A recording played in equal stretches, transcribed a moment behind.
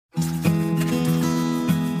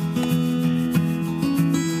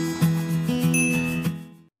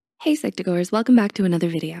Hey Psych2Goers, welcome back to another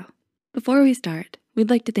video. Before we start,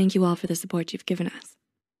 we'd like to thank you all for the support you've given us.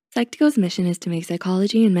 Psych2Go's mission is to make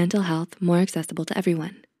psychology and mental health more accessible to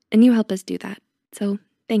everyone, and you help us do that, so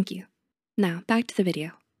thank you. Now, back to the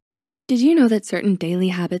video. Did you know that certain daily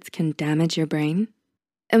habits can damage your brain?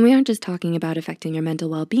 And we aren't just talking about affecting your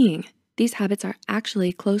mental well-being. These habits are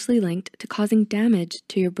actually closely linked to causing damage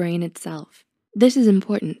to your brain itself. This is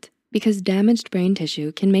important because damaged brain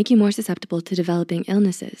tissue can make you more susceptible to developing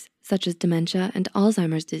illnesses such as dementia and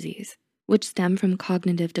Alzheimer's disease, which stem from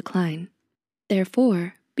cognitive decline.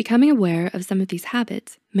 Therefore, becoming aware of some of these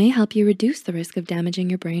habits may help you reduce the risk of damaging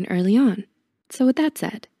your brain early on. So with that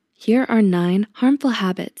said, here are 9 harmful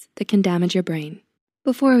habits that can damage your brain.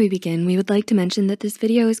 Before we begin, we would like to mention that this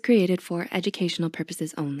video is created for educational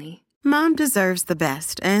purposes only. Mom deserves the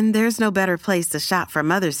best, and there's no better place to shop for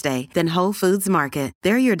Mother's Day than Whole Foods Market.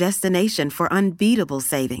 They're your destination for unbeatable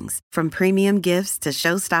savings, from premium gifts to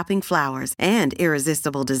show-stopping flowers and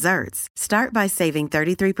irresistible desserts. Start by saving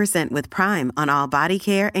 33% with Prime on all body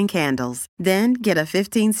care and candles. Then get a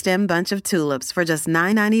 15-stem bunch of tulips for just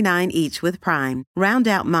 $9.99 each with Prime. Round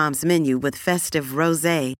out Mom's menu with festive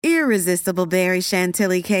rosé, irresistible berry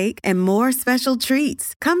chantilly cake, and more special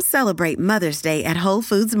treats. Come celebrate Mother's Day at Whole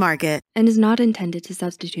Foods Market. And is not intended to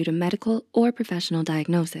substitute a medical or professional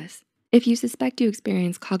diagnosis. If you suspect you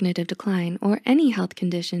experience cognitive decline or any health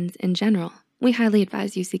conditions in general, we highly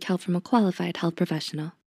advise you seek help from a qualified health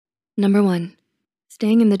professional. Number 1,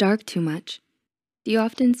 staying in the dark too much. Do you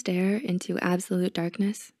often stare into absolute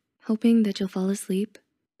darkness, hoping that you'll fall asleep,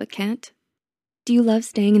 but can't? Do you love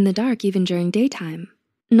staying in the dark even during daytime?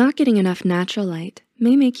 Not getting enough natural light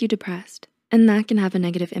may make you depressed, and that can have a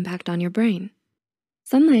negative impact on your brain.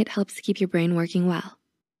 Sunlight helps keep your brain working well.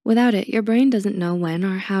 Without it, your brain doesn't know when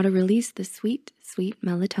or how to release the sweet, sweet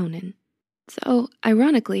melatonin. So,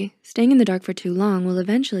 ironically, staying in the dark for too long will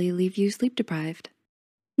eventually leave you sleep deprived.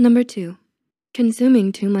 Number 2,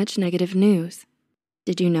 consuming too much negative news.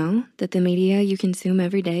 Did you know that the media you consume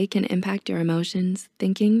every day can impact your emotions,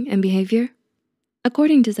 thinking, and behavior?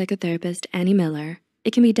 According to psychotherapist Annie Miller,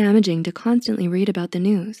 it can be damaging to constantly read about the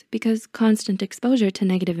news because constant exposure to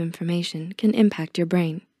negative information can impact your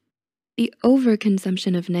brain. The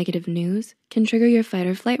overconsumption of negative news can trigger your fight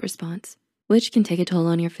or flight response, which can take a toll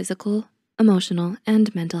on your physical, emotional,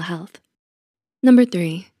 and mental health. Number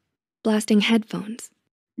 3, blasting headphones.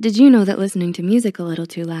 Did you know that listening to music a little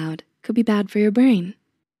too loud could be bad for your brain?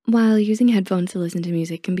 While using headphones to listen to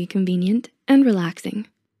music can be convenient and relaxing,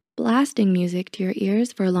 blasting music to your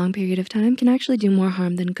ears for a long period of time can actually do more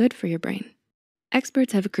harm than good for your brain.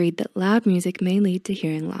 Experts have agreed that loud music may lead to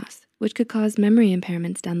hearing loss, which could cause memory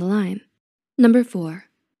impairments down the line. Number 4,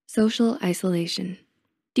 social isolation.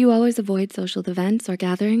 Do you always avoid social events or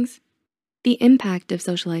gatherings? The impact of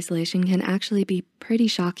social isolation can actually be pretty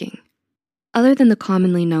shocking. Other than the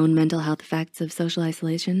commonly known mental health effects of social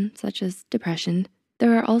isolation, such as depression,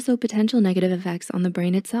 there are also potential negative effects on the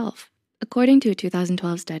brain itself. According to a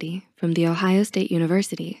 2012 study from The Ohio State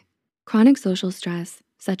University, chronic social stress,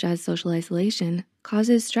 such as social isolation,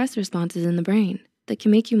 causes stress responses in the brain that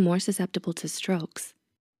can make you more susceptible to strokes.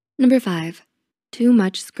 Number 5, too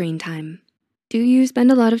much screen time. Do you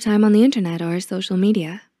spend a lot of time on the internet or social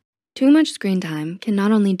media? Too much screen time can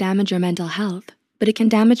not only damage your mental health, but it can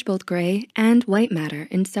damage both gray and white matter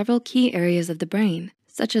in several key areas of the brain,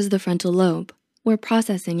 such as the frontal lobe, where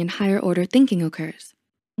processing and higher order thinking occurs.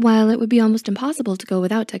 While it would be almost impossible to go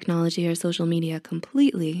without technology or social media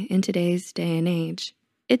completely in today's day and age,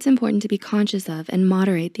 it's important to be conscious of and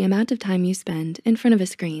moderate the amount of time you spend in front of a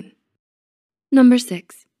screen. Number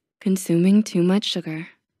 6, consuming too much sugar.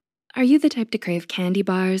 Are you the type to crave candy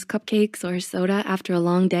bars, cupcakes, or soda after a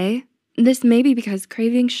long day? This may be because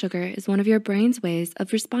craving sugar is one of your brain's ways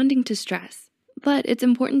of responding to stress, but it's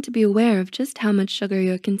important to be aware of just how much sugar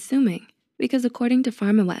you're consuming, because according to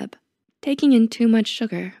PharmaWeb, taking in too much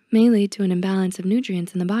sugar may lead to an imbalance of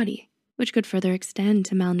nutrients in the body, which could further extend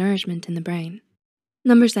to malnourishment in the brain.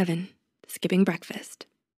 Number 7, skipping breakfast.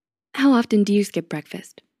 How often do you skip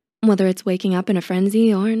breakfast? Whether it's waking up in a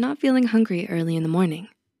frenzy or not feeling hungry early in the morning.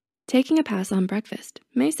 Taking a pass on breakfast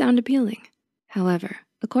may sound appealing. However,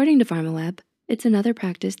 according to PharmaWeb, it's another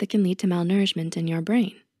practice that can lead to malnourishment in your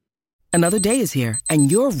brain. Another day is here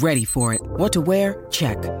and you're ready for it. What to wear?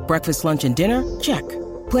 Check. Breakfast, lunch, and dinner? Check.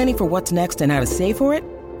 Planning for what's next and how to save for it?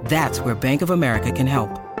 That's where Bank of America can help.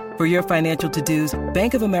 For your financial to-dos,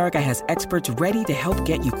 Bank of America has experts ready to help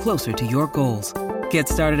get you closer to your goals. Get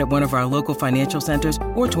started at one of our local financial centers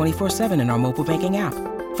or 24/7 in our mobile banking app.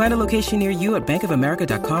 Find a location near you at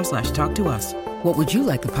bankofamerica.com/talktous. What would you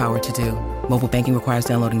like the power to do? Mobile banking requires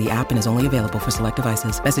downloading the app and is only available for select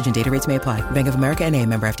devices. Message and data rates may apply. Bank of America N.A.,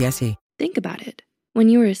 member FDIC. Think about it. When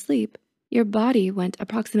you were asleep, your body went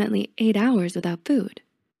approximately 8 hours without food.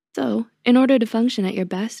 So, in order to function at your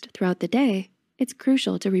best throughout the day, it's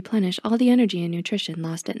crucial to replenish all the energy and nutrition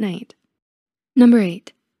lost at night. Number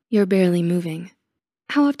 8, you're barely moving.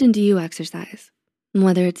 How often do you exercise?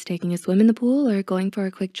 Whether it's taking a swim in the pool or going for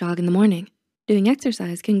a quick jog in the morning, doing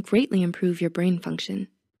exercise can greatly improve your brain function.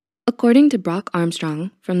 According to Brock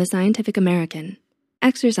Armstrong from the Scientific American,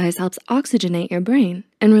 exercise helps oxygenate your brain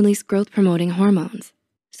and release growth-promoting hormones.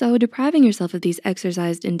 So depriving yourself of these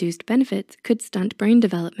exercise-induced benefits could stunt brain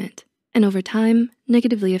development and over time,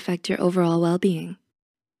 negatively affect your overall well-being.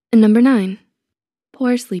 And number 9,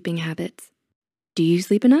 poor sleeping habits. Do you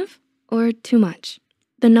sleep enough or too much?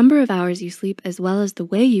 The number of hours you sleep as well as the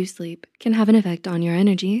way you sleep can have an effect on your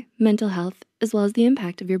energy, mental health, as well as the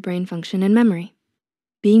impact of your brain function and memory.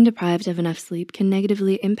 Being deprived of enough sleep can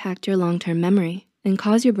negatively impact your long-term memory and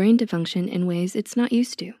cause your brain to function in ways it's not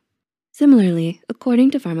used to. Similarly,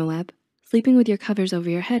 according to PharmaWeb, sleeping with your covers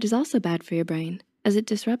over your head is also bad for your brain as it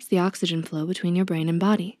disrupts the oxygen flow between your brain and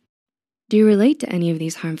body. Do you relate to any of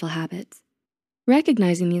these harmful habits?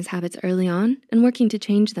 Recognizing these habits early on and working to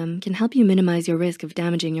change them can help you minimize your risk of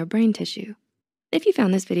damaging your brain tissue. If you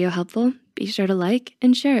found this video helpful, be sure to like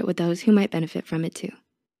and share it with those who might benefit from it too.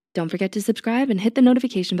 Don't forget to subscribe and hit the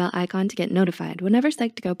notification bell icon to get notified whenever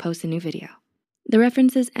Psych2Go posts a new video. The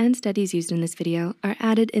references and studies used in this video are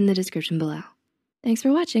added in the description below. Thanks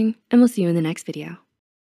for watching, and we'll see you in the next video.